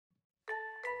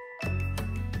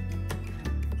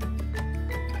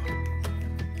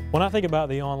When I think about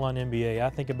the online MBA, I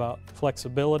think about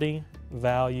flexibility,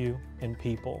 value, and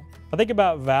people. I think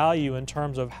about value in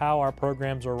terms of how our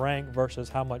programs are ranked versus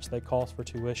how much they cost for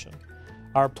tuition.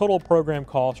 Our total program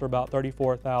costs are about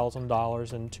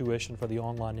 $34,000 in tuition for the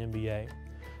online MBA.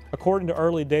 According to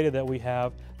early data that we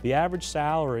have, the average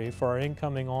salary for our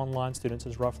incoming online students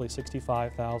is roughly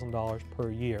 $65,000 per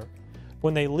year.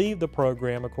 When they leave the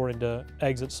program, according to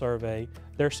Exit Survey,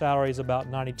 their salary is about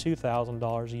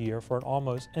 $92,000 a year for an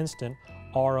almost instant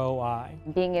ROI.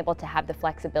 Being able to have the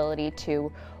flexibility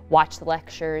to watch the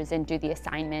lectures and do the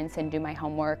assignments and do my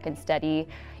homework and study,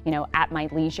 at my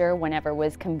leisure whenever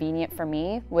was convenient for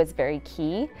me was very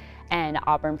key. And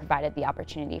Auburn provided the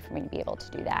opportunity for me to be able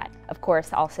to do that. Of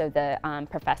course, also the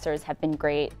professors have been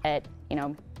great at,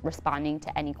 responding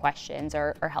to any questions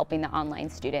or helping the online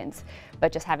students.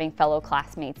 But just having fellow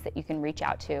classmates that you can reach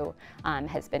out to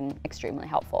has been extremely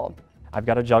helpful. I've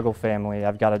got to juggle family,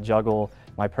 I've got to juggle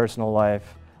my personal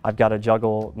life, I've got to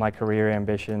juggle my career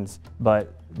ambitions,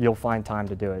 but you'll find time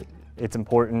to do it. It's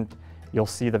important, you'll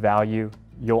see the value,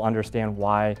 you'll understand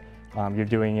why you're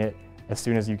doing it as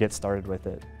soon as you get started with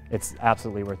it. It's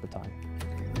absolutely worth the time.